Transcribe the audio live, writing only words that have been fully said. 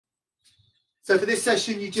So for this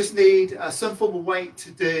session, you just need some form of weight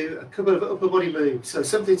to do a couple of upper body moves. So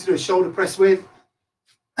something to do a shoulder press with.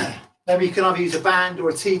 Maybe you can either use a band or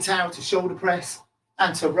a tea towel to shoulder press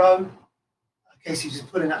and to row. Okay, so you're just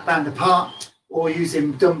pulling that band apart, or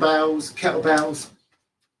using dumbbells, kettlebells.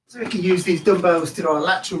 So we can use these dumbbells to do our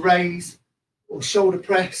lateral raise or shoulder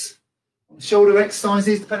press, or shoulder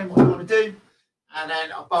exercises, depending on what you want to do. And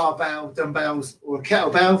then a barbell, dumbbells, or a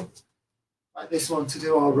kettlebell, like this one, to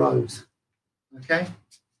do our rows. Okay?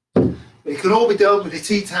 But it can all be done with a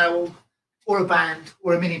tea towel, or a band,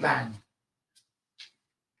 or a mini band.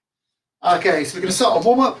 Okay, so we're going to start a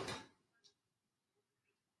warm-up.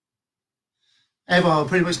 Everyone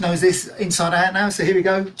pretty much knows this inside out now, so here we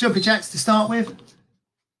go. Jumping jacks to start with.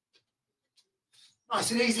 Nice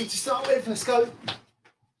and easy to start with, let's go.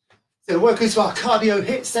 So we're working to our cardio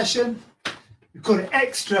HIIT session. We call it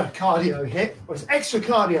extra cardio HIIT, or it's extra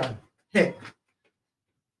cardio HIIT.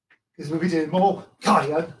 Because we'll be doing more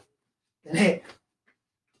cardio than HIIT.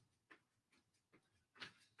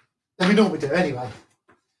 Than we normally do anyway.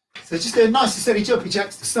 So just do nice and steady jumping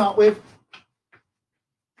jacks to start with.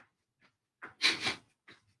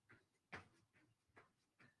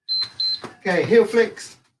 Okay, heel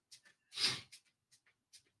flicks.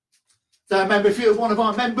 So remember, if you're one of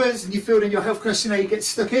our members and you filled in your health questionnaire, you get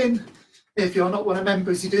stuck in. If you're not one of our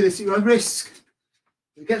members, you do this at your own risk.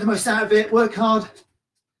 You get the most out of it, work hard.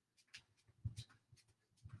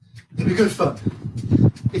 It'll be good fun,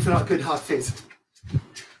 if you like good hard fit.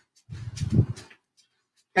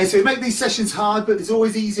 Okay, so we make these sessions hard, but there's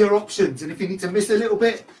always easier options. And if you need to miss a little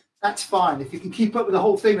bit, that's fine. If you can keep up with the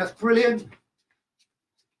whole thing, that's brilliant.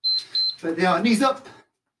 But they are knees up,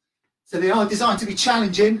 so they are designed to be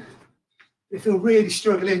challenging. If you're really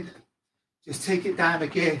struggling, just take it down a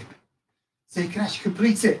gear so you can actually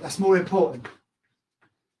complete it. That's more important.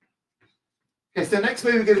 Okay, so the next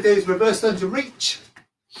move we're going to do is reverse lunge and reach.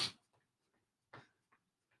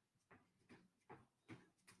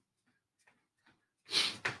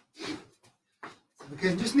 So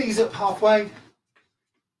again, just knees up halfway.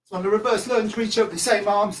 So on the reverse lunge, reach up the same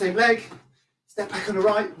arm, same leg. Step back on the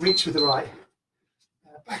right, reach with the right.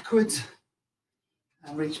 Backwards,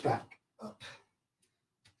 and reach back. Up.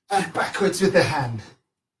 And backwards with the hand.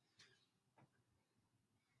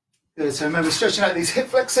 Good, so remember stretching out these hip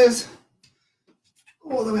flexors.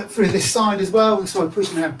 All the way up through this side as well. So we're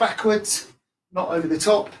pushing the hand backwards, not over the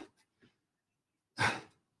top.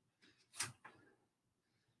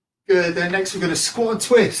 Good, then next we're going to squat and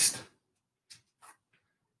twist.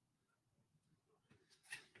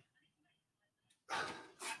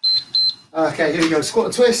 Okay, here we go. Squat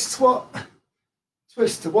and twist, squat,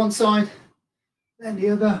 twist to one side, then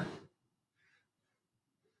the other.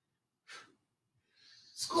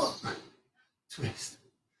 Squat, twist,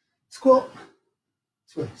 squat,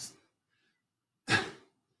 twist.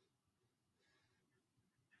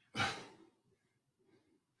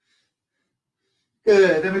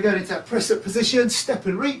 Good, then we're going into that press up position, step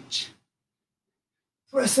and reach.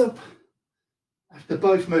 Press up after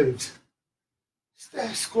both moves.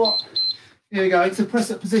 Step, squat. Here we go, into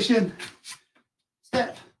press up position.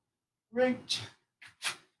 Step, reach,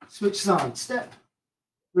 switch sides. Step,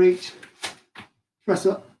 reach, press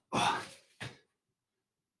up. Oh.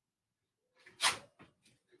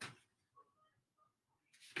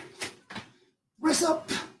 Press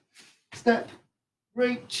up, step,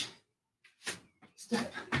 reach,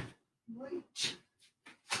 step, reach,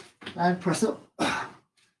 and press up.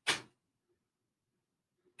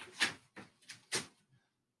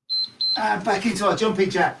 And back into our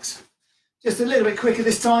jumping jacks. Just a little bit quicker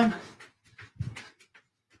this time.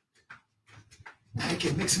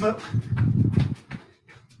 Okay, mix them up.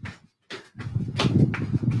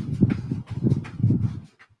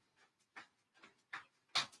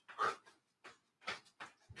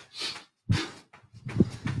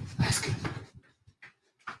 That's good.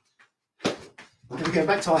 Then we go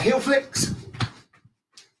back to our heel flicks.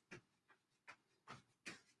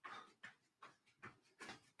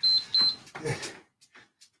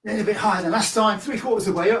 A little bit higher than last time, 3/4 of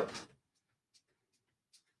the way up.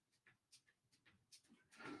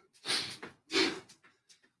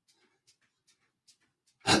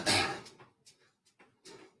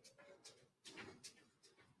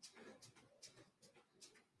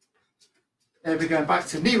 Then we're going back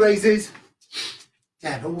to knee raises.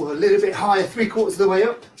 Again, a little bit higher, 3/4 of the way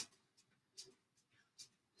up.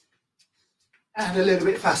 And a little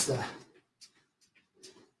bit faster.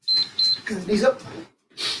 Good, knees up.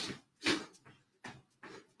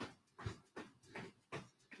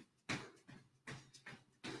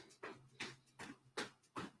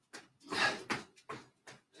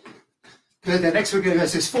 Good, then next we're going to go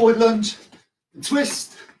to this forward lunge. and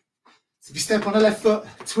twist. So if you step on the left foot,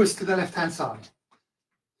 twist to the left hand side.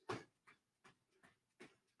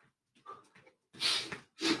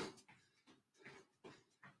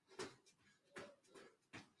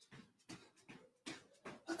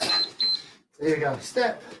 So here we go,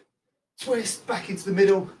 step, twist, back into the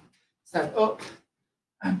middle, stand up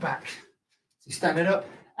and back. So you're standing up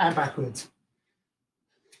and backwards.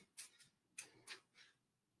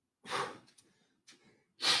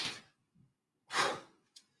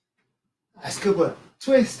 That's good work.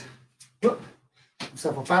 Twist, up,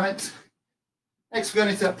 yourself off balance. Next we're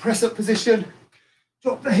going into that press up position.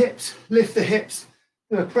 Drop the hips, lift the hips,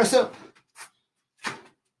 do a press up.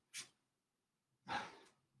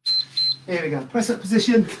 Here we go, press up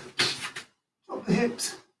position. Drop the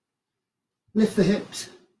hips, lift the hips,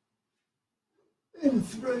 in and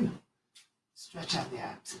through, stretch out the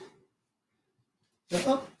abs. Go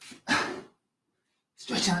up,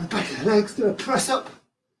 stretch out the back of the legs, do a press up.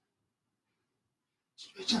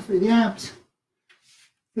 Stretch out through the abs,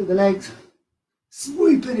 through the legs.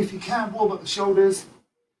 Swoop in if you can, warm up the shoulders.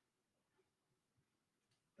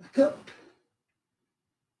 Back up.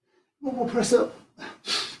 One more press up.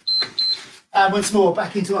 And once more,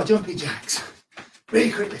 back into our jumping jacks.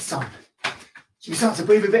 Really quick this time. Should we start to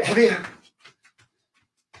breathe a bit heavier?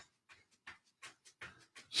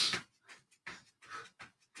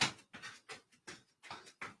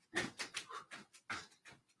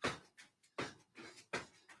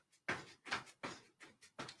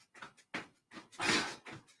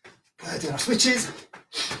 Doing our switches.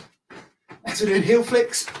 Next we're doing heel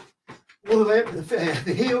flicks. All the way up to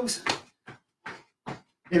the heels.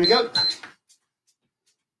 Here we go.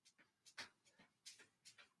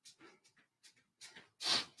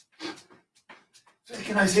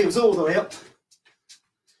 Flicking those heels all the way up.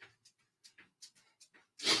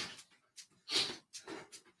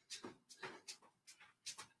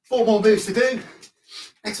 Four more moves to do.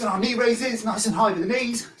 Next one, our knee raises, nice and high with the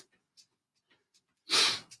knees.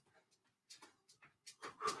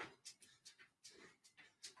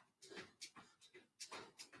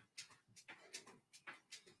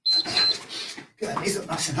 Get the knees up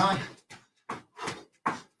nice and high.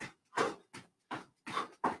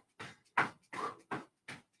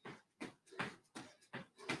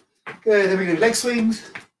 Good, then we do leg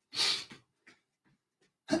swings.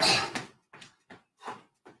 Get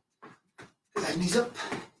the knees up.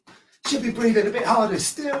 Should be breathing a bit harder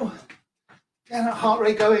still. Get that heart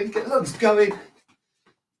rate going, get the lungs going.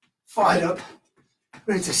 Fired up.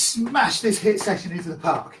 Ready to smash this HIIT session into the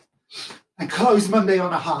park. And close Monday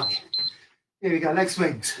on a high. Here we go, leg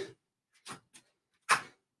swings.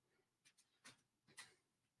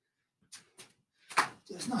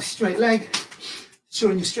 Just nice straight leg.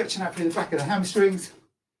 Ensuring you're stretching out through the back of the hamstrings.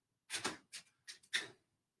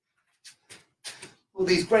 All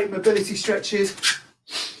these great mobility stretches.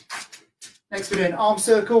 Next we're doing arm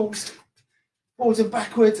circles. Forwards and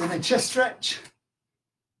backwards, and then chest stretch.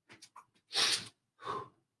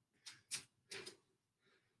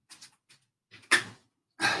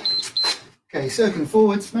 Okay, circling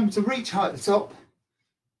forwards. Remember to reach high at the top.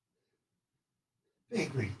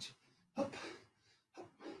 Big reach. Up.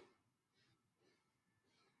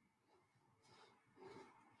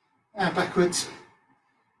 And backwards.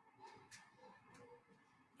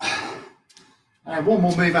 And one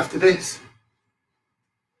more move after this.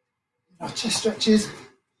 Our chest stretches.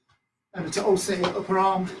 Remember to alternate your upper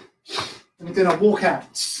arm. And we're doing our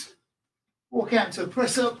walkouts. Walk out to a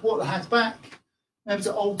press up, walk the hands back. Remember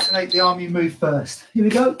to alternate the arm you move first. Here we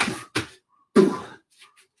go.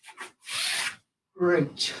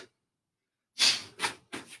 Reach.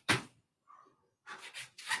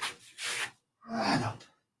 And up.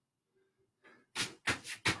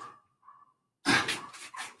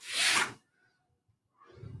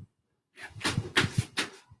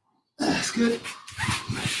 That's good.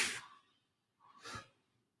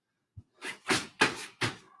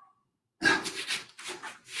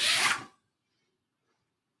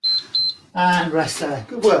 And rest there.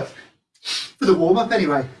 Good work. For the warm up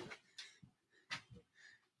anyway.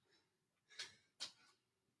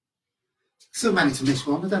 Still managed to miss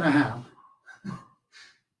one, I don't know how.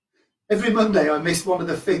 Every Monday I miss one of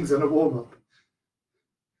the things on a warm up.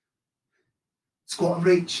 Squat and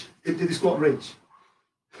reach. Didn't do the squat and reach.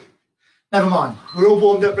 Never mind, we're all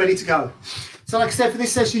warmed up, ready to go. So like I said, for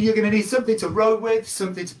this session, you're going to need something to row with,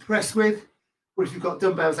 something to press with, or if you've got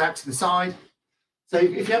dumbbells out to the side. So if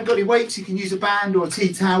you haven't got any weights, you can use a band or a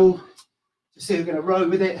tea towel. Just so you're going to row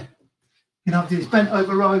with it. You can have to do this bent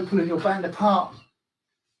over row, pulling your band apart,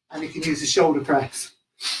 and you can use the shoulder press.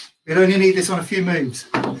 You'll only need this on a few moves.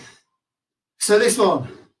 So this one,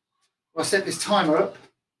 I set this timer up.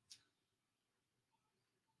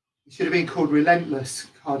 It should have been called Relentless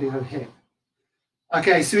Cardio HIIT.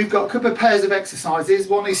 Okay, so we've got a couple of pairs of exercises.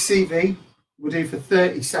 One is CV, we'll do for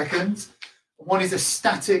 30 seconds. One is a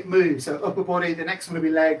static move, so upper body. The next one will be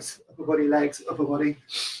legs, upper body, legs, upper body.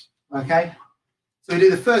 Okay, so we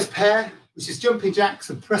do the first pair, which is jumping jacks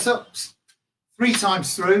and press-ups, 3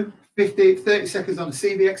 times through, 30 seconds on the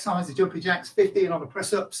CV exercise, the jumping jacks, 15 on the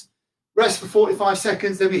press-ups. Rest for 45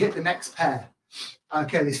 seconds, then we hit the next pair.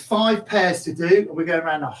 Okay, there's 5 pairs to do, and we're going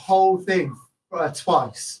around the whole thing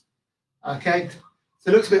twice. Okay,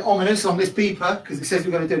 so it looks a bit ominous on this beeper because it says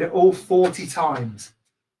we're going to do it all 40 times.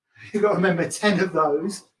 You've got to remember 10 of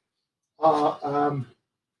those are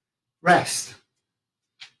rest.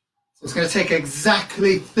 So it's going to take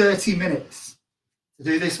exactly 30 minutes to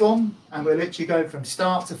do this one, and we're literally going from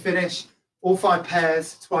start to finish, all 5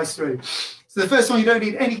 pairs, twice through. So the first one, you don't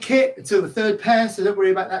need any kit until the 3rd pair, so don't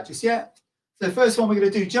worry about that just yet. So the first one, we're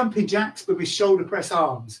going to do jumping jacks, but with shoulder press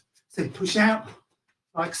arms. So push out,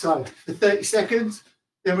 like so, for 30 seconds.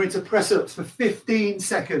 Then we're into press-ups for 15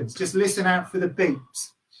 seconds. Just listen out for the beeps.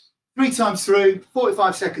 3 times through,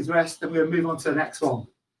 45 seconds rest, then we're going to move on to the next one.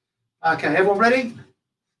 Okay, everyone ready?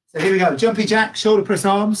 So here we go. Jumping jack, shoulder press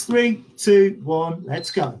arms. 3, 2, 1,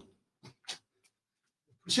 let's go.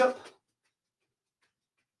 Push up.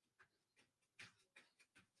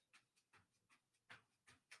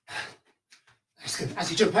 That's good.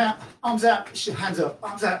 As you jump out, arms out, push your hands up,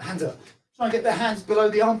 arms out, hands up. Try and get the hands below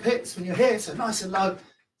the armpits when you're here, so nice and low.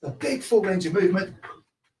 A big full range of movement.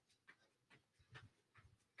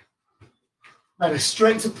 Now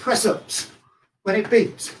straight to press-ups. When it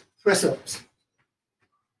beeps, press-ups.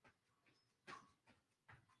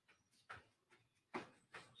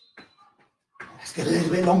 Let's get a little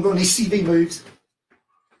bit longer on these CV moves.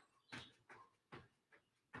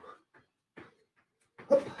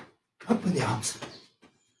 Up, up with the arms.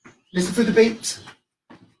 Listen for the beeps.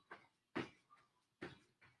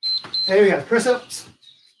 There we go, press-ups.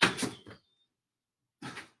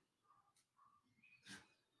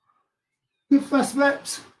 Good fast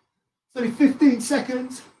reps. It's only 15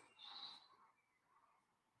 seconds.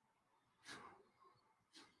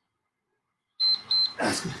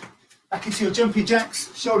 That's good. Back into your jumping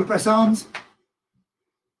jacks, shoulder press arms.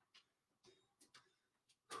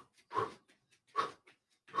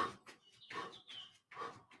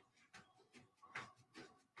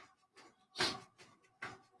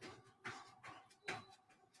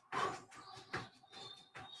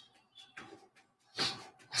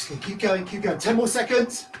 Keep going, keep going. 10 more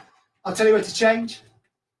seconds. I'll tell you where to change.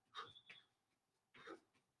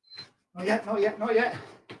 Not yet, not yet, not yet.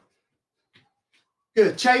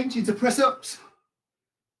 Good. Change into press-ups.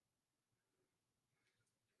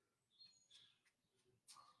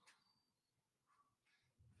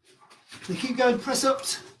 We keep going,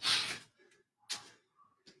 press-ups.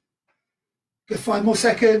 Good. 5 more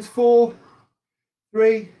seconds. 4,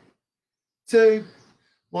 3, 2,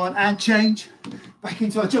 1, and change. Back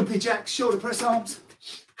into our jumping jacks, shoulder press arms.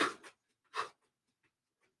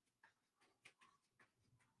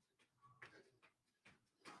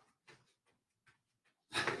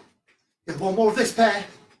 Good, 1 more of this pair.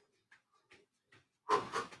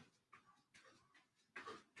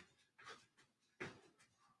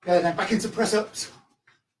 Good, then back into press ups.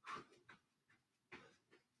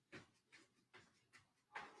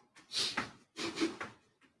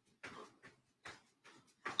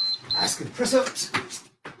 That's good, press ups.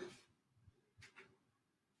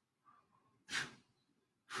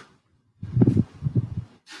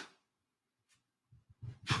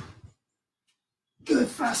 Good,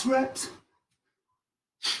 fast reps.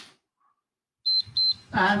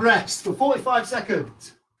 And rest for 45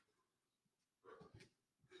 seconds.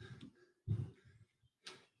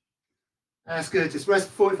 That's good, just rest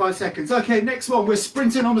for 45 seconds. Okay, next one, we're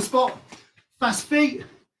sprinting on the spot, fast feet,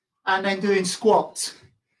 and then doing squats.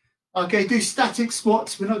 Okay, do static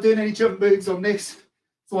squats. We're not doing any jump moves on this.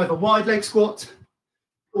 So either wide leg squat,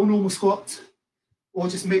 or normal squat, or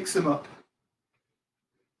just mix them up.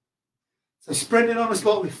 So sprinting on the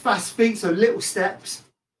spot with fast feet, so little steps.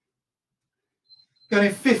 Going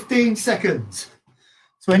in 15 seconds.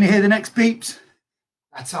 So when you hear the next beeps,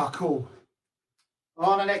 that's our call.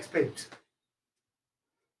 On the next beeps.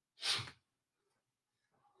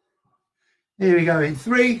 Here we go in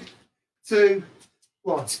 3, 2,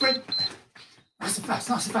 1. Sprint. Nice and fast,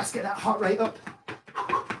 nice and fast. Get that heart rate up.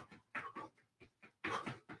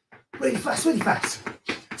 Really fast, really fast.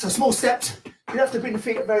 So small steps. You don't have to bring the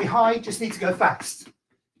feet up very high, just need to go fast.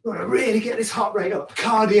 You want to really get this heart rate up.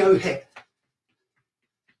 Cardio HIIT.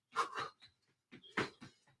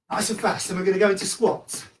 Nice and fast. And we're going to go into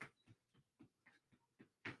squats.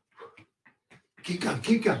 Keep going,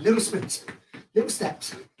 keep going. Little sprints, little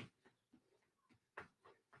steps.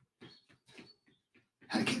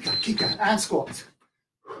 And keep going. And squat.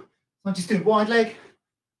 I'm just doing wide leg.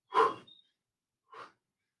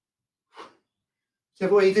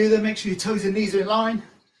 Whichever way you do them, make sure your toes and knees are in line.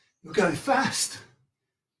 You're going fast.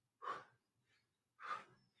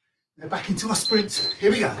 Now back into our sprints.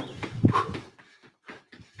 Here we go.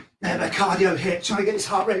 Now the cardio HIIT. Trying to get this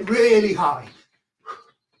heart rate really high.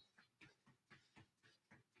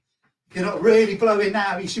 If you're not really blowing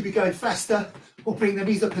now, you should be going faster or bring the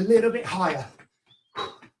knees up a little bit higher.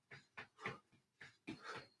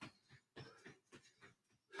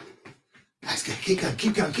 That's good. Keep going,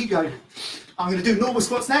 keep going, keep going. I'm going to do normal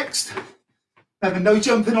squats next. Remember, no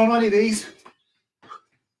jumping on any of these.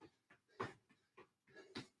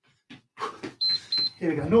 Here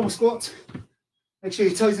we go, normal squat. Make sure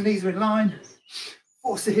your toes and knees are in line.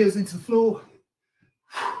 Force the heels into the floor.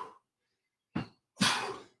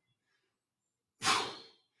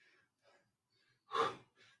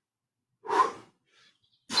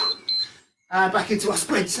 And back into our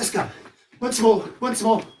sprints. Let's go. Once more, once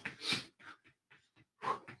more.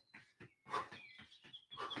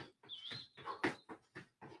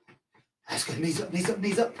 That's good. Knees up, knees up,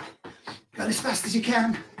 knees up. Go as fast as you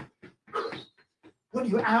can. When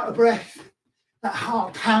you're out of breath, that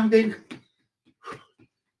heart pounding.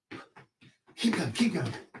 Keep going, keep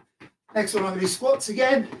going. Next one, I'm going to do squats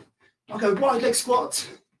again. I'll go wide leg squats.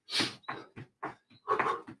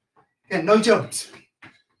 Again, no jumps.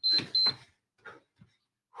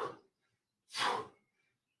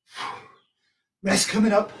 Rest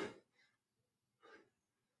coming up.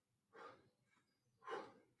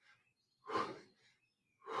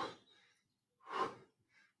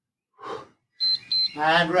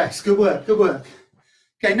 And rest. Good work, good work.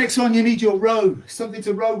 Okay, next one, you need your row, something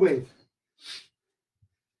to row with.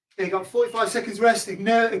 Okay, you got 45 seconds rest,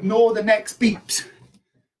 ignore the next beeps.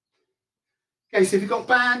 Okay, so if you've got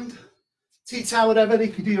band, tea towel, whatever,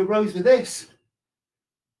 you can do your rows with this.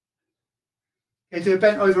 Okay, do a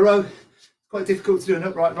bent over row. It's quite difficult to do an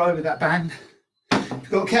upright row with that band. If you've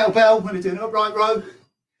got a kettlebell, we're going to do an upright row.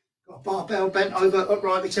 Got a barbell, bent over,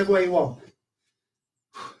 upright, whichever way you want.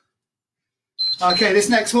 Okay, this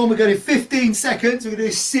next one, we're going to do 15 seconds. We're going to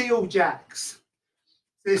do seal jacks.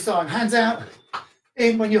 This time, hands out,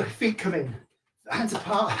 in when your feet come in. Hands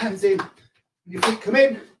apart, hands in, when your feet come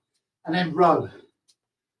in, and then row.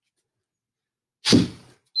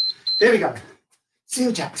 There we go.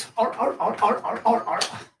 Seal jacks. Chuck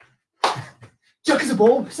as a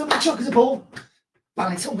ball. Somebody chuck as a ball.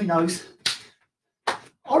 Balance on my nose.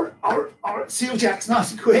 Seal jacks, nice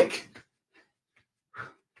and quick.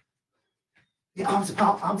 The arms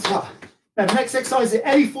apart, arms apart. Now the next exercise is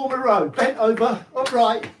any form of row. Bent over,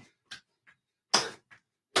 upright.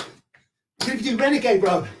 You can do renegade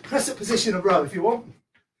row, crescent position of row if you want.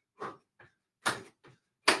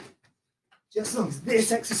 Just as long as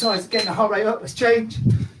this exercise is getting the heart rate up, let's change.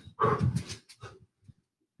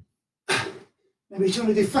 Maybe you're trying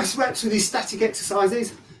to do fast reps with these static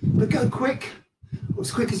exercises, but go quick, or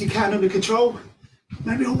as quick as you can under control.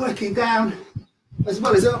 Maybe you're working down as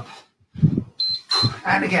well as up.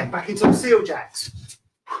 And again, back into seal jacks.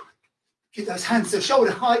 Keep those hands to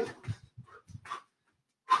shoulder height.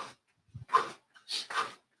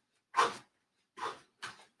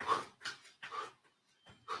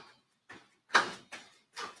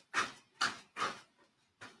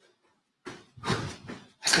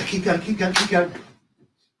 Let's go, keep going, keep going, keep going.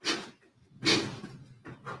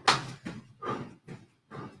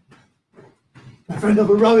 Go for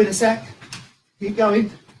another row in a sec. Keep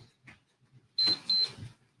going.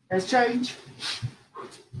 Let's change.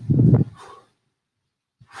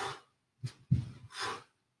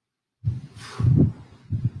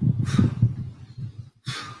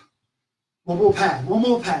 One more pair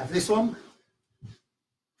for this one.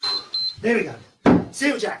 There we go.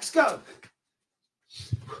 Seal jacks, go.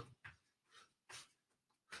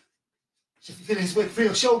 If you feel this work for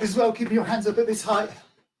your shoulders as well, keeping your hands up at this height.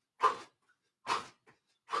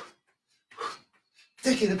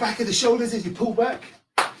 Taking the back of the shoulders as you pull back.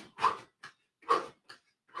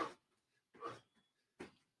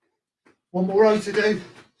 One more row to do.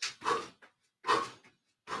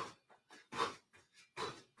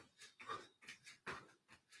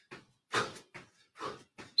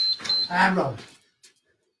 And roll.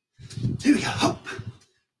 Here we go, hop.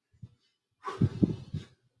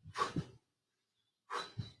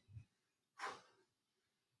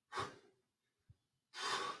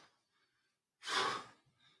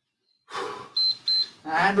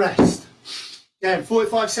 And rest. Again,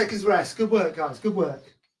 45 seconds rest. Good work, guys, good work.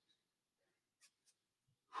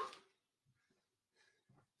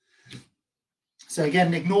 So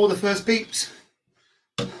again, ignore the first beeps.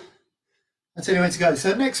 I'll tell you when to go.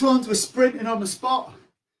 So next ones, we're sprinting on the spot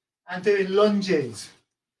and doing lunges.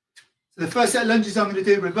 So the first set of lunges I'm going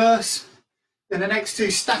to do reverse, then the next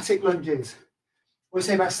two static lunges. What we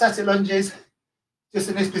say about static lunges, just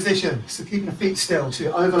in this position, so keeping the feet still, so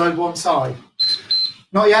you overload one side.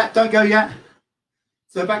 Not yet, don't go yet.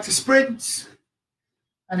 So back to sprints,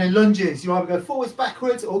 and then lunges. You either go forwards,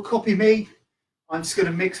 backwards, or copy me. I'm just going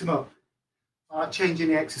to mix them up. I like changing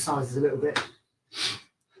the exercises a little bit.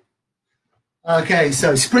 Okay,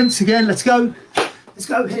 so sprints again, let's go. Let's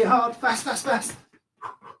go, hit it hard, fast, fast, fast.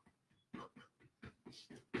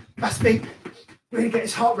 Fast speed, really get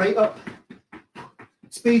his heart rate up.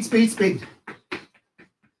 Speed, speed, speed.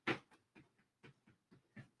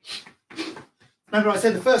 Remember I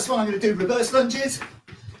said the first one I'm going to do reverse lunges,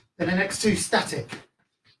 then the next two static.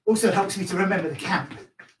 Also helps me to remember the count.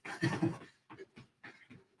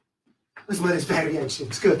 As well as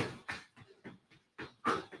variations, good.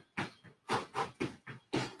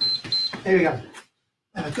 Here we go.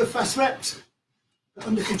 And a good fast reps,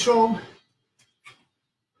 under control.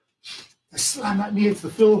 Slam that knee into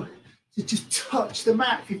the floor. So just touch the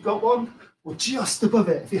mat if you've got one, or just above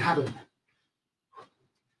it if you haven't.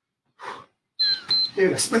 Here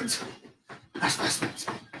we go, sprint. Fast, fast, fast.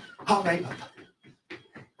 Heart rate up.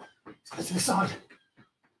 Let's go to the side.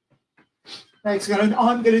 Next,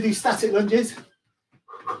 I'm going to do static lunges.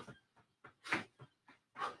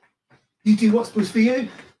 You do what's best for you,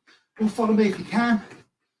 or follow me if you can.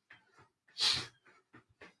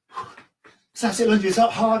 Static lunges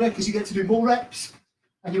up harder because you get to do more reps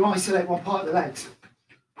and you isolate one part of the legs.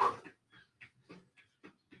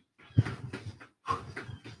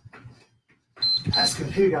 That's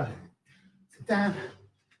good, here we go. So down,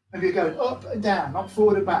 maybe you're going up and down, not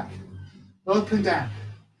forward and back. Up and down.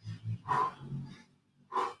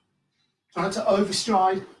 Try not to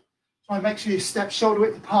overstride. Try and make sure you step shoulder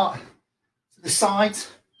width apart to the sides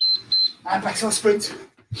and back to our sprint.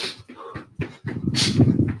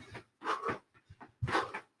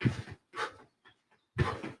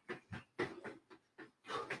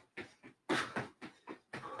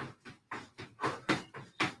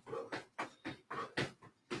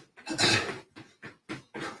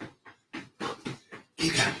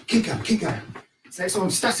 Keep going, keep going. So next one,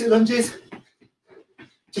 static lunges.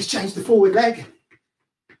 Just change the forward leg.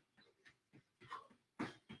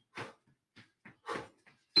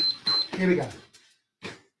 Here we go.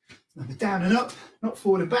 Remember, down and up, not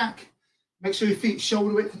forward and back. Make sure your feet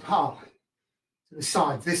shoulder width apart to the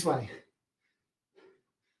sides, this way.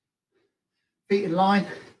 Feet in line.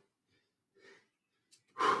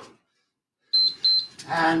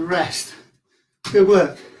 And rest. Good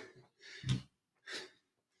work.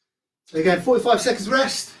 So again, 45 seconds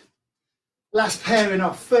rest. Last pair in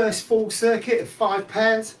our first full circuit of 5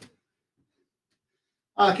 pairs.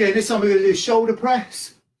 Okay, this time we're going to do shoulder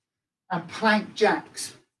press and plank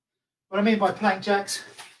jacks. What I mean by plank jacks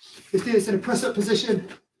is do this in a press-up position,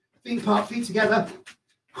 feet apart, feet together.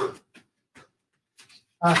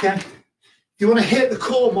 Okay, if you want to hit the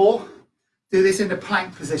core more, do this in the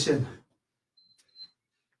plank position.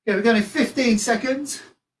 Okay, we're going in 15 seconds.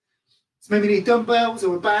 So maybe you need dumbbells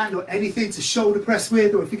or a band or anything to shoulder press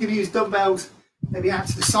with, or if you can use dumbbells, maybe out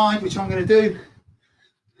to the side, which I'm going to do.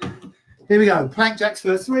 Here we go, plank jacks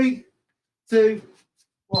for 3, 2,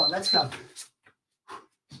 1, let's go.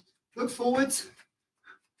 Look forwards.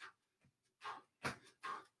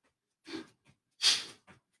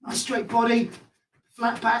 Nice straight body,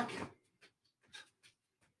 flat back.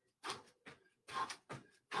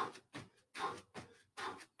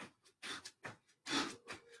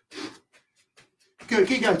 Good,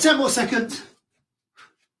 keep going, 10 more seconds.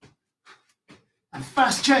 And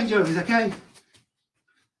fast changeovers, okay?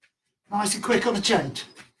 Nice and quick on the change.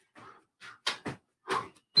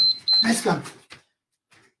 Let's go.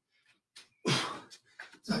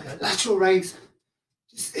 So go lateral raise,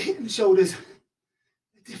 just hitting the shoulders,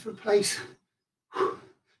 a different place.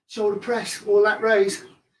 Shoulder press, or lat raise,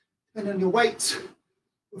 depending on your weights,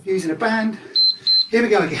 or if you're using a band. Here we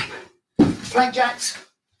go again. Plank jacks,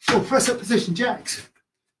 or press up position jacks.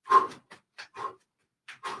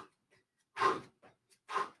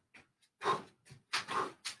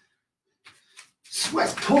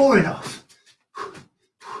 Sweat's pouring off.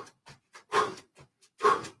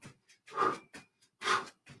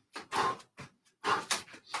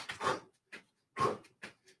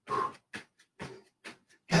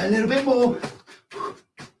 Get a little bit more.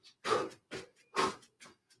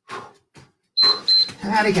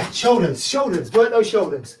 And again, shoulders, shoulders, work those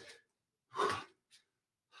shoulders.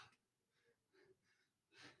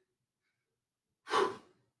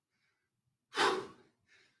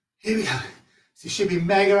 Here we go. So you should be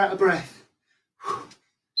mega out of breath.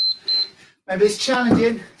 Maybe it's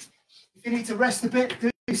challenging. If you need to rest a bit,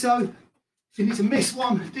 do so. If you need to miss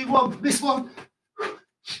one, do one, miss one.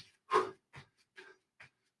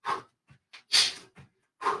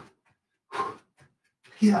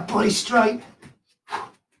 Keep that body straight.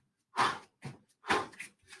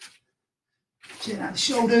 Chin out the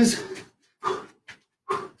shoulders.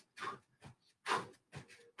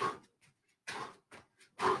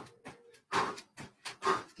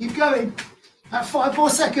 Keep going. About 5 more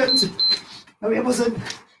seconds. No, it wasn't.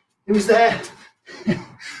 It was there.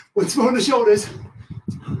 Once more on the shoulders.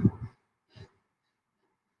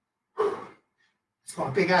 It's quite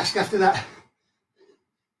a big ask after that.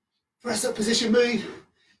 Press up position move.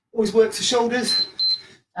 Always work the shoulders.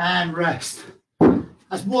 And rest.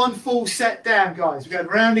 That's one full set down, guys. We're going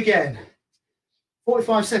round again.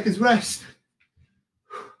 45 seconds rest.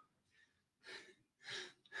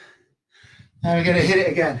 And we're going to hit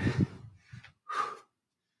it again.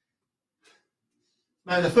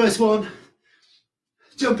 Now the first one,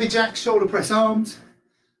 jumping jacks, shoulder press arms,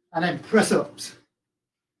 and then press ups.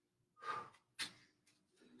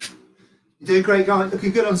 You're doing great, guys.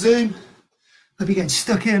 Looking good on Zoom. Hope you're getting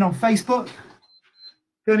stuck in on Facebook.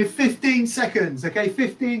 Going in 15 seconds, okay?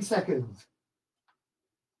 15 seconds.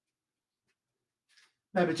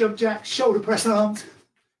 Remember, jump jacks, shoulder press arms.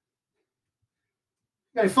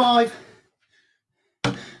 Go 5.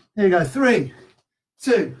 There you go. 3,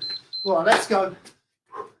 2, 1. Let's go.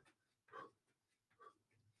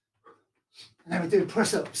 And then we're doing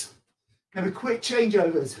press-ups. Remember, quick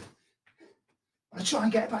changeovers. I want to try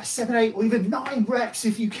and get about 7, 8, or even 9 reps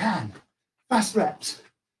if you can. Fast reps.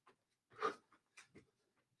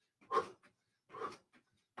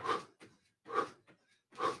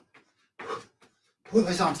 Pull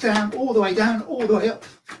those arms down, all the way down, all the way up.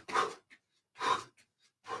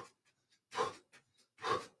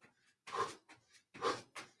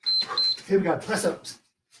 Here we go, press-ups.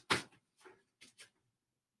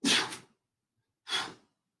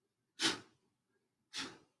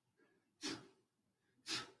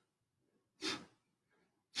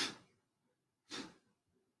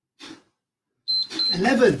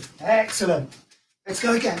 Excellent. Let's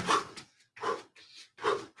go again.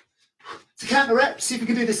 To count the reps, see if we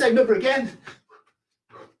can do the same number again.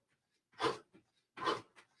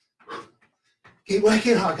 Keep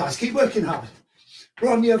working hard, guys. Keep working hard.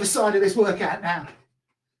 We're on the other side of this workout now.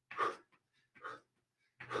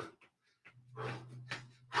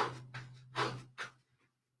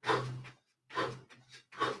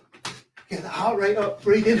 Get the heart rate up.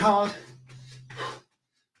 Breathe in hard.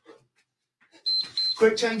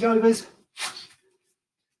 Quick changeovers.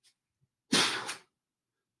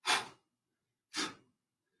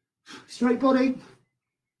 Straight body.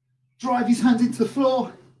 Drive his hands into the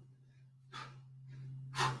floor.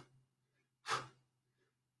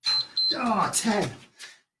 Oh, 10.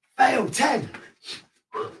 Fail, 10.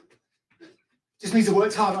 Just means I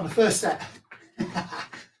worked hard on the first set.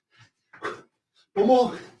 One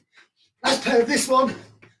more. Last pair of this one.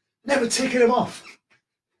 Never ticking them off.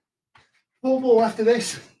 4 more after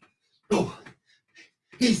this. Oh,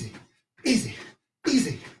 easy, easy,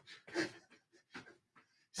 easy.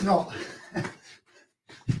 It's not.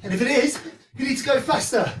 And if it is, you need to go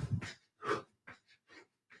faster.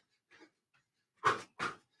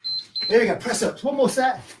 Here we go, press ups. 1 more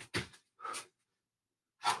set.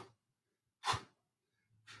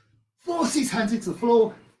 Force his hands into the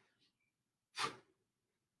floor.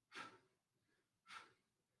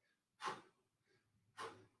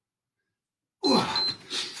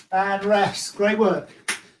 And rest. Great work.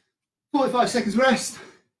 45 seconds rest.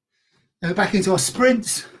 Now back into our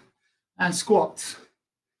sprints and squats.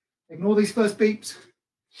 Ignore these first beeps.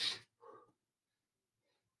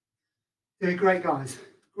 Doing great, guys.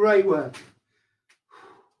 Great work.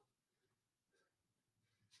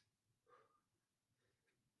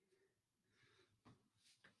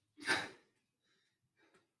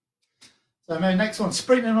 So my next one,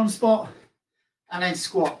 sprinting on the spot and then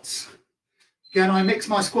squats. Again, I mix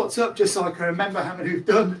my squats up just so I can remember how many we've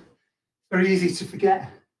done. Very easy to forget.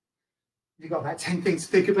 You've got about 10 things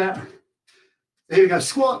to think about. So here we go,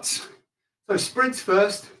 squats. So sprints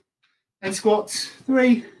first, then squats.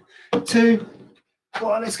 3, 2,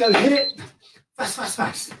 1, let's go, hit it. Fast, fast,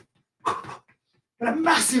 fast. And a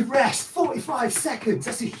massive rest, 45 seconds.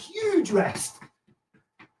 That's a huge rest.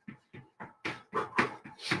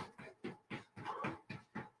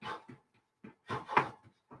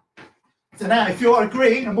 So now, if you're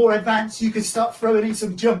agreeing and more advanced, you can start throwing in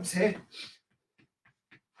some jumps here.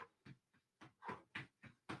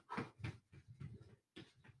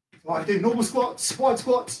 So I do normal squats, wide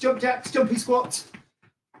squats, jump jacks, jumpy squats.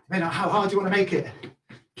 Depending on how hard you want to make it.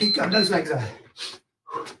 Keep going, those legs there.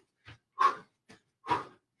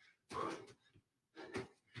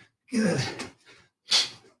 Good.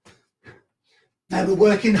 Now we're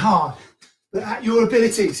working hard, but at your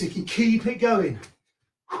ability, so you can keep it going.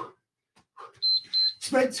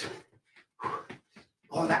 Sprint.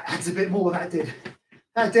 Oh, that adds a bit more, that did.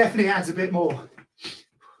 That definitely adds a bit more.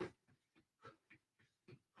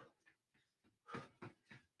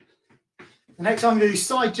 The next time I'm going to do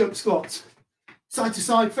side jump squats. Side to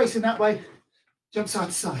side, facing that way, jump side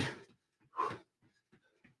to side.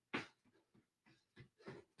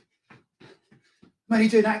 I'm only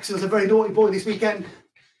doing that because I was a very naughty boy this weekend.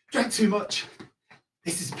 Drank too much.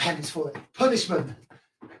 This is penance for it. Punishment.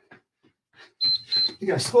 You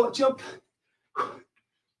go, squat, jump.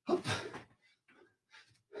 Up.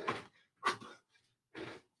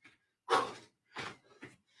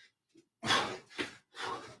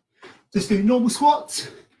 Just do normal squats.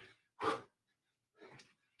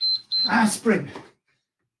 And sprint.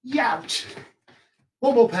 Youch.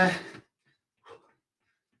 One more pair.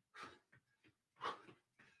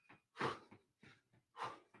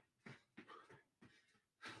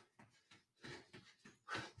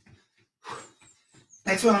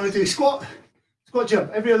 Next one I'm going to do squat, squat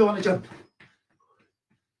jump, every other one a jump.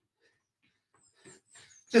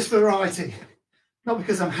 Just for variety, not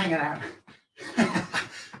because I'm hanging out.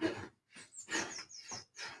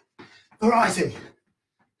 Variety.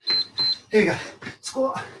 Here you go,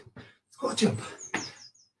 squat, squat jump.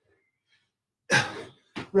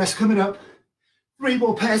 Rest coming up, 3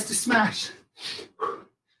 more pairs to smash.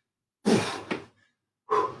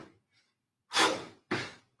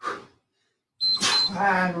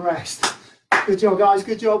 And rest. Good job, guys.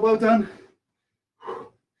 Good job. Well done.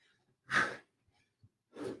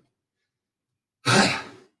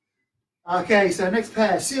 Okay, so next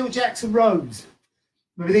pair, seal jacks and rows.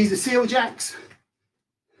 Remember, these are seal jacks.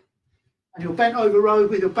 And you're bent over row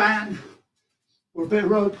with your band or a bit of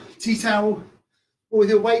rope, tea towel, or with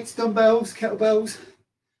your weights, dumbbells, kettlebells,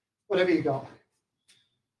 whatever you got.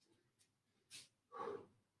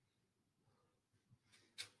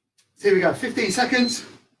 So here we go, 15 seconds.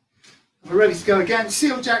 We're ready to go again.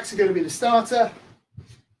 Seal jacks are going to be the starter.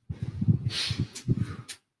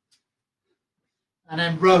 And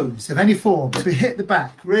then rows of any form. So we hit the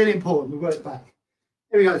back, really important, we work the back.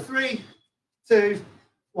 Here we go, 3, 2,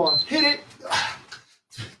 1, hit it.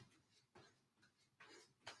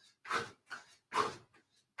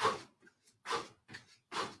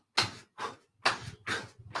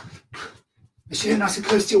 Make sure you're nice and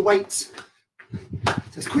close to your weights.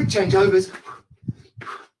 Just quick changeovers.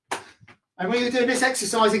 And when you're doing this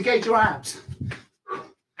exercise, engage your abs.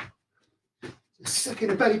 Just suck in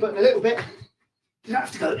the belly button a little bit. You don't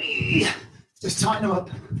have to go, just tighten them up.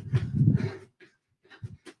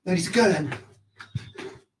 Ready to go then.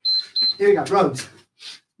 Here we go, rows.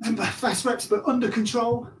 Remember, fast reps, but under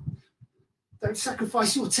control. Don't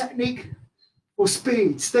sacrifice your technique or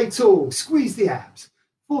speed. Stay tall, squeeze the abs.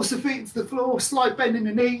 Force the feet into the floor, slight bend in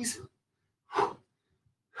the knees.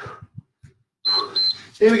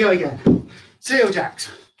 Here we go again. Seal jacks.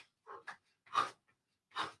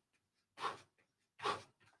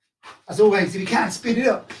 As always, if you can, speed it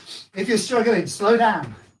up. If you're struggling, slow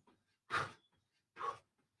down.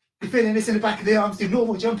 If you're feeling this in the back of the arms, do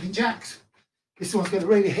normal jumping jacks. This one's going to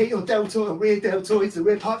really hit your deltoid or rear deltoids, the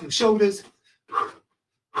rear part of your shoulders.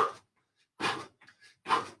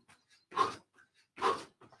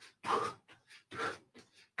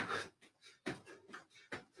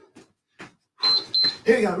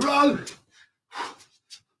 Here we go, row.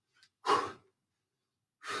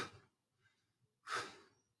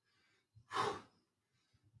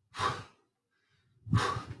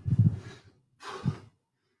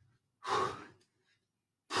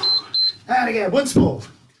 And again, once more.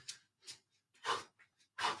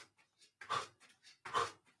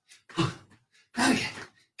 And again,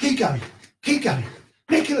 keep going, keep going.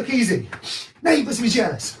 Make it look easy. Neighbours be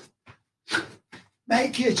jealous.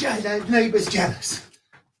 Make your neighbours jealous.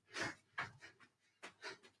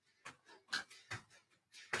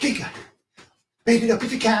 Keep going. Beat it up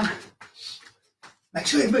if you can. Make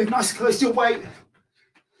sure you move nice and close to your weight.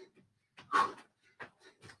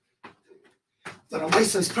 Don't want to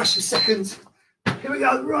waste those precious seconds. Here we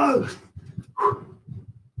go, row.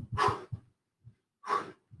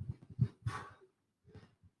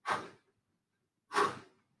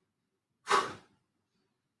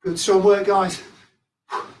 Good strong work, guys.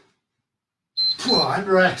 And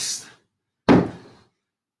rest.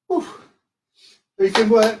 We can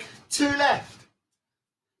work 2 left.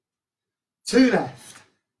 2 left.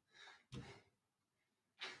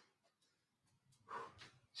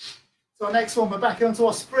 So our next one, we're back onto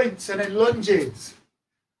our sprints and then lunges.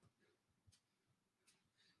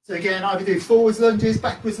 So again, either do forwards lunges,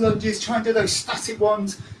 backwards lunges, try and do those static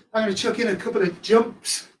ones. I'm going to chuck in a couple of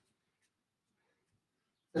jumps.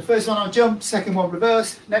 The first one I'll jump, second one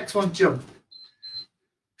reverse, next one jump.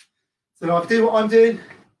 So I'll do what I'm doing. I'm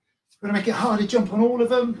going to make it hard to jump on all of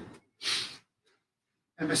them.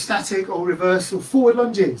 And the static or reverse or forward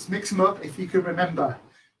lunges, mix them up if you can remember.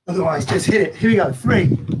 Otherwise, just hit it. Here we go.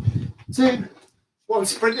 3, 2, 1.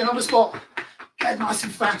 Sprinting on the spot. Get nice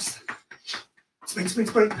and fast. Sprint, sprint,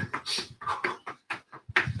 sprint.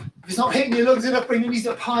 If it's not hitting your lungs enough, bring your knees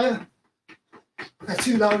up higher. If they're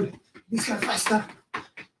too low, knees go faster.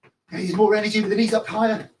 Use more energy with the knees up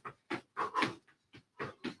higher.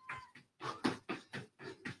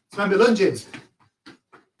 So remember lunges.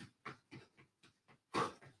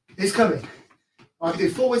 It's coming. I can do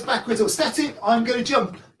forwards, backwards or static. I'm going to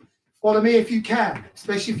jump. Follow me if you can,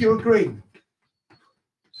 especially if you're a green.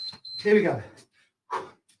 Here we go.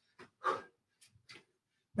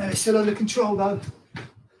 Now it's still under control though.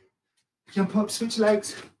 Jump up, switch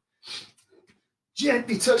legs.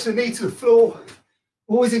 Gently touch the knee to the floor.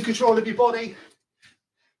 Always in control of your body.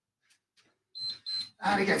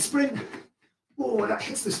 And again, sprint. Oh, that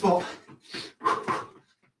hits the spot.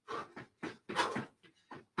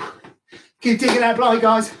 Keep digging out blind,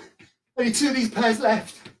 guys. Only 2 of these pairs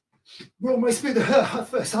left. We're almost through the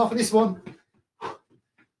first half of this one.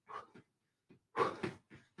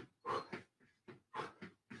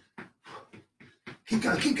 Keep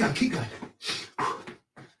going, keep going, keep going.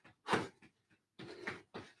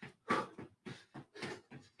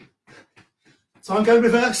 So I'm going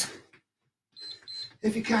reverse.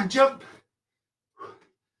 If you can, jump.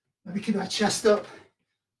 Maybe keep that chest up.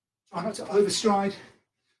 Try not to overstride.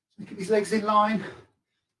 Keep these legs in line.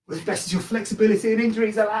 As best as your flexibility and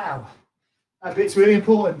injuries allow. That bit's really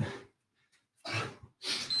important.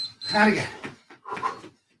 And again.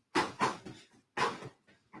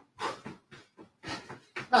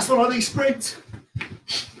 Last one on these sprints.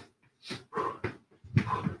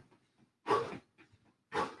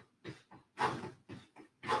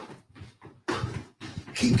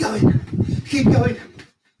 Keep going, keep going.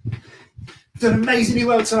 Done amazingly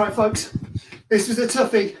well tonight, folks. This was a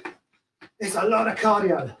toughie. It's a lot of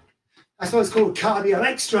cardio. That's why it's called cardio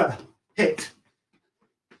extra HIIT.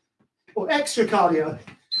 Or extra cardio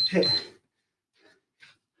HIIT.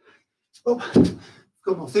 Oh,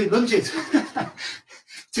 got more doing lunges.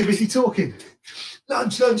 Too busy talking.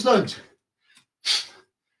 Lunge, lunge, lunge.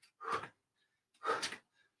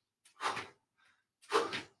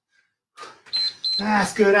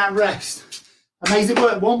 That's good, and rest. Amazing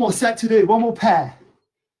work. One more set to do, one more pair.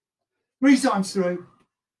 3 times through.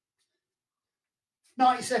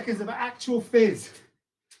 90 seconds of actual fizz.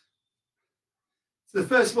 So the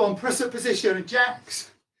first one, press up position and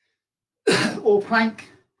jacks or plank.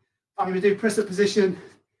 I'm going to do press up position,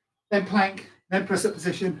 then plank, then press up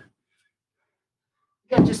position.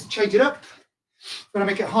 Again, just to change it up. When I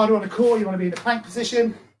make it harder on the core, you want to be in the plank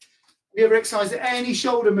position. The other exercise, any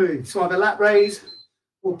shoulder move, so either lat raise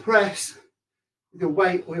or press with your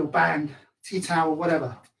weight or your band, T-towel,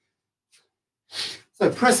 whatever. So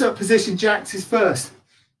press up position jacks is first.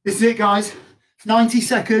 This is it, guys. 90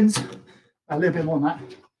 seconds. A little bit more than that.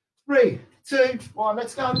 3, 2, 1,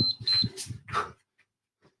 let's go.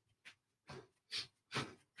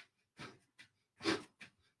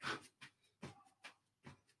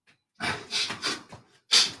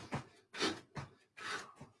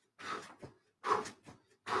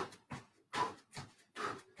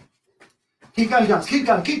 Keep going, guys. Keep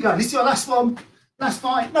going, keep going. This is your last one. Last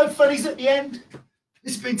fight. No funnies at the end.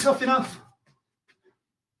 This has been tough enough.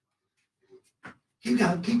 Keep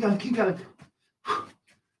going, keep going, keep going.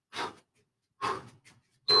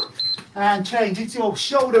 And change into your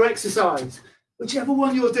shoulder exercise, whichever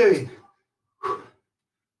one you're doing.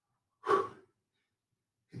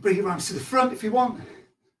 Bring your arms to the front if you want,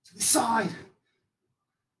 to the side.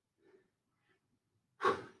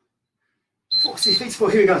 4, 6 feet,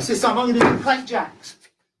 4. Here we go. So this time I'm going to do plank jacks.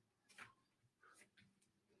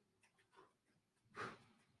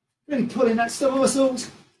 Really pulling that stomach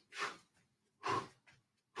muscles.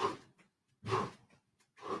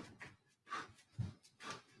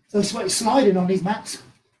 So it's like sliding on these mats.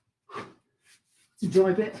 It's a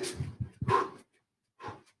dry bit.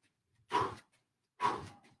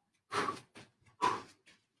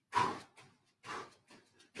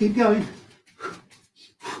 Keep going.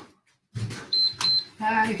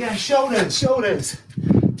 And again, shoulders, shoulders.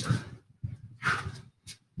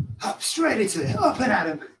 Up, straight into it, up and at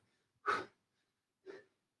them.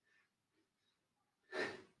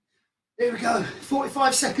 Here we go,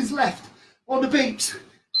 45 seconds left. on the beat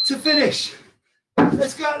to finish.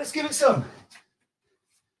 Let's go, let's give it some.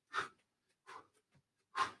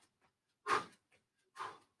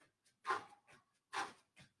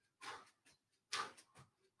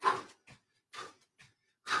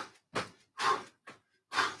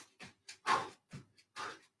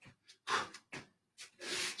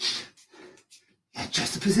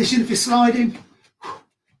 Adjust the position if you're sliding.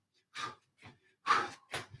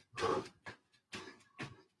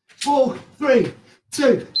 4, 3,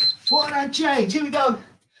 2, 1, and change. Here we go.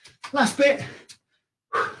 Last bit.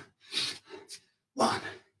 1.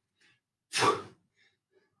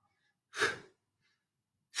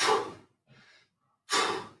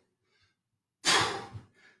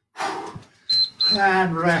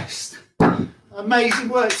 And rest. Amazing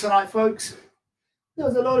work tonight, folks. That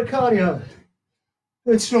was a lot of cardio.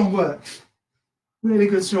 Good, strong work. Really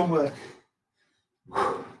good, strong work.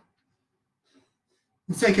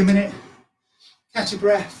 Take a minute, catch a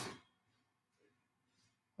breath.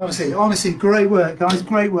 Honestly, great work, guys,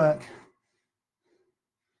 great work.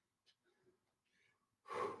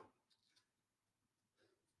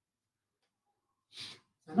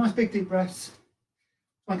 So nice big deep breaths.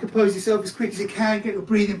 Try and compose yourself as quick as you can, get your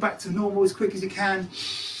breathing back to normal as quick as you can.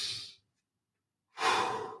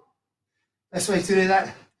 Best way to do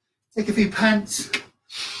that, take a few pants.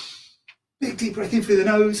 Big deep breath in through the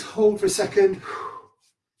nose, hold for a second.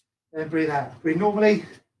 Then breathe out. Breathe normally.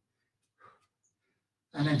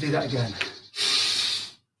 And then do that again.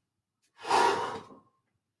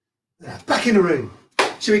 Back in the room.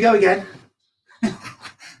 Should we go again?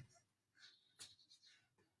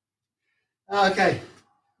 Okay.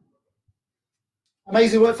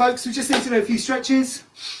 Amazing work, folks. We just need to do a few stretches.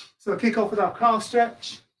 So we'll kick off with our calf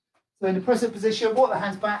stretch. So in the present position, walk the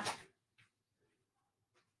hands back.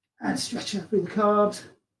 And stretch up through the calves.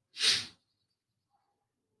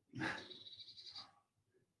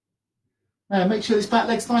 Now make sure this back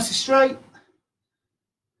leg's nice and straight.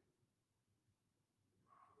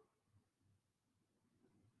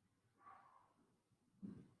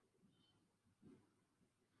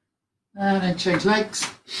 And then change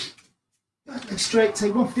legs. Back leg straight,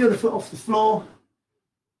 take one foot, the other foot off the floor.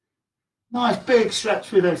 Nice big stretch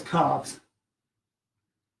through those calves.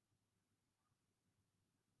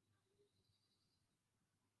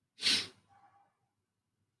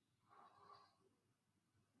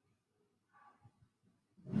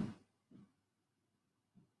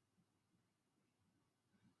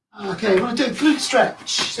 Okay, we're going to do a glute stretch.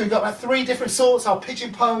 So we've got about 3 different sorts. Our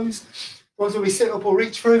pigeon pose, ones where we sit up or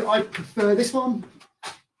reach through. I prefer this one.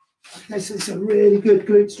 Okay, so it's a really good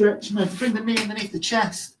glute stretch. Now to bring the knee underneath the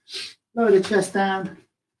chest, lower the chest down,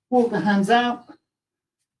 walk the hands out,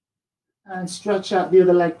 and stretch out the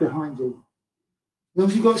other leg behind you. As long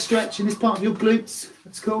as you've got stretch in this part of your glutes,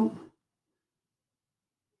 that's cool.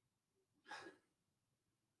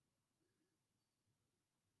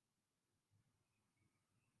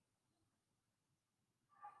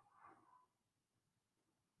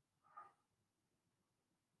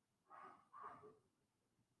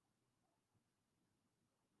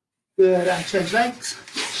 Good, and change legs.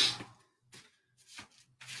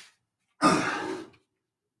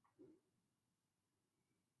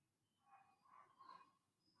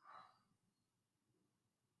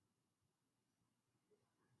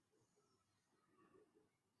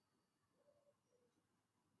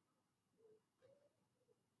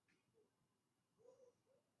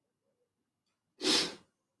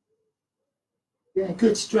 Yeah,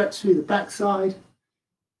 good stretch through the backside.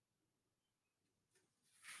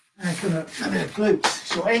 And come up, and then glutes,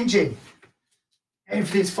 it's your engine.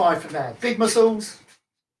 Everything's fine from there. Big muscles,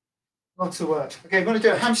 lots of work. Okay, we're going to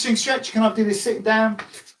do a hamstring stretch. You can either do this sitting down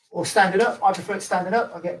or standing up. I prefer it standing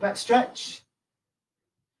up. I get a better stretch.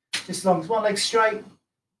 Just as long as one leg's straight.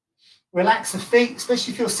 Relax the feet,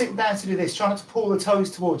 especially if you're sitting down to do this. Try not to pull the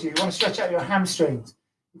toes towards you. You want to stretch out your hamstrings.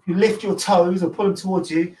 If you lift your toes or pull them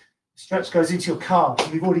towards you, the stretch goes into your calves.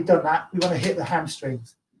 We've already done that. We want to hit the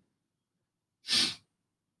hamstrings.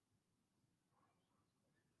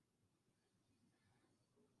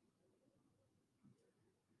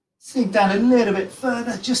 Sink down a little bit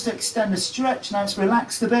further just to extend the stretch. Now it's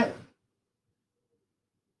relaxed a bit.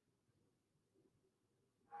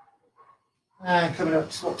 And coming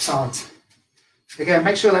up, swap sides. Again,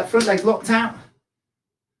 make sure that front leg's locked out.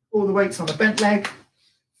 All the weight's on the bent leg.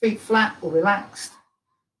 Feet flat or relaxed.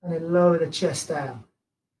 And then lower the chest down.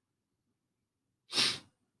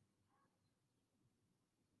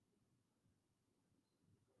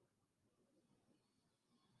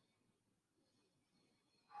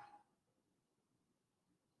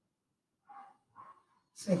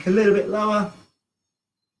 Sink a little bit lower.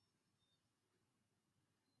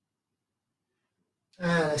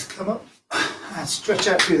 come up and stretch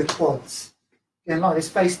out through the quads. Again, like this,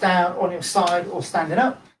 face down on your side or standing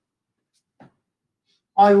up.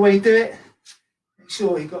 Either way you do it, make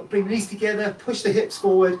sure you've got to bring the knees together, push the hips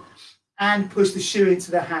forward, and push the shoe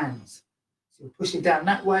into the hands. So you're pushing down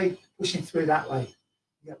that way, pushing through that way.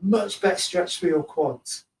 You get much better stretch through your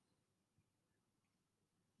quads.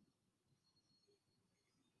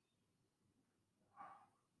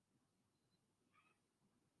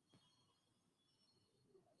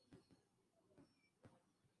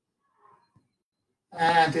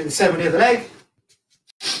 And do the same on the other leg.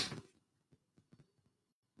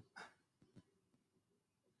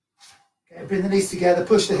 Okay, bring the knees together,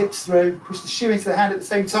 push the hips through, push the shoe into the hand at the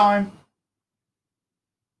same time.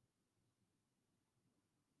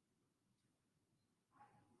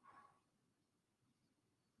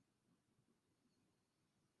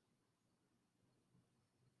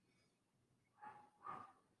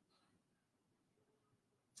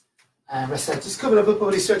 And rest there. Just a couple of upper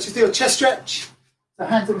body stretches. Do a chest stretch. The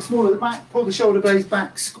hands a bit smaller at the back. Pull the shoulder blades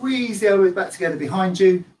back. Squeeze the elbows back together behind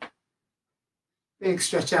you. Big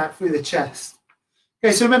stretch out through the chest.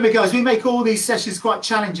 Okay, so remember, guys, we make all these sessions quite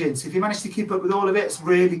challenging. So if you manage to keep up with all of it, it's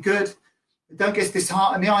really good. But don't get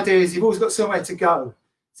disheartened. The idea is you've always got somewhere to go.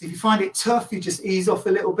 So if you find it tough, you just ease off a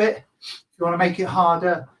little bit. If you want to make it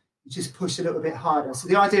harder, you just push a little bit harder. So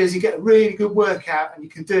the idea is you get a really good workout and you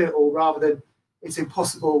can do it all rather than it's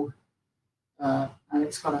impossible. And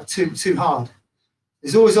it's kind of too hard.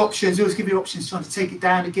 There's always options. We always give you options trying to take it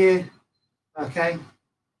down a gear. Okay.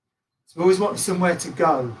 So we always want somewhere to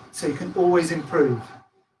go, so you can always improve.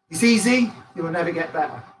 It's easy. You will never get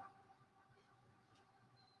better.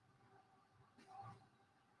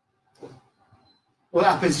 What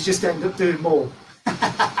happens is you just end up doing more.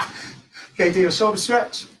 Okay. Do your shoulder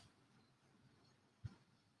stretch.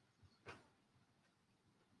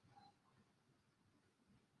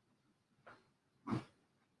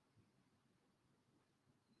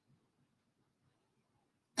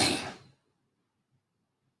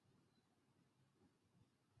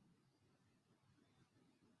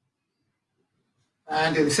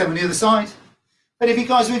 And do the same on the other side. But if you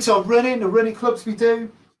guys are into our running, the running clubs we do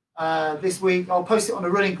this week, I'll post it on the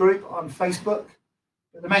running group on Facebook.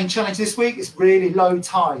 But the main challenge this week is really low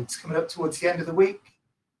tides coming up towards the end of the week.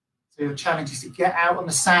 So your challenge is to get out on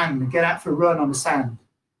the sand and get out for a run on the sand.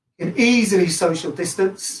 You can easily social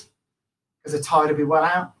distance because the tide will be well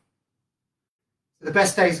out. So the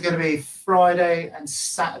best days are going to be Friday and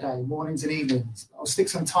Saturday, mornings and evenings. I'll stick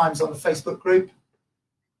some times on the Facebook group.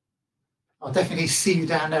 I'll definitely see you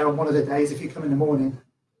down there on one of the days if you come in the morning.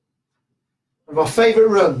 One of our favourite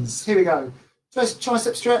runs. Here we go. First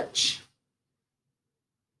tricep stretch.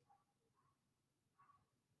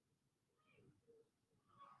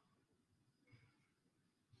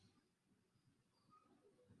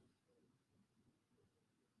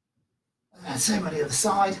 And same on the other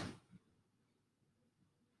side.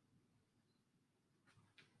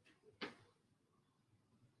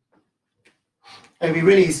 It'll be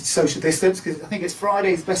really easy to social distance because I think it's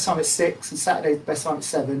Friday's best time at 6 and Saturday's best time at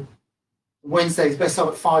 7. Wednesday's best time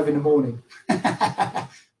at 5 in the morning. I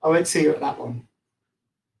won't see you at that one.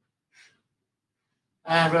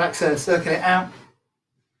 And relax there, circle it out.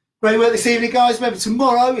 Great work this evening, guys. Remember,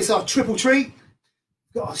 tomorrow is our triple treat.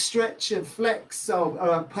 We've got our stretch and flex, so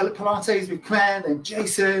Pilates with Claire, then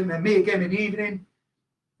Jason, then me again in the evening.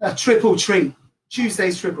 A triple treat.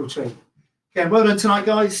 Tuesday's triple treat. Okay, well done tonight,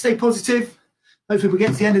 guys. Stay positive. Hopefully we'll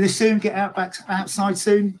get to the end of this soon, get out back outside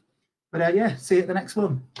soon. But yeah, see you at the next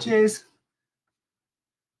one. Cheers.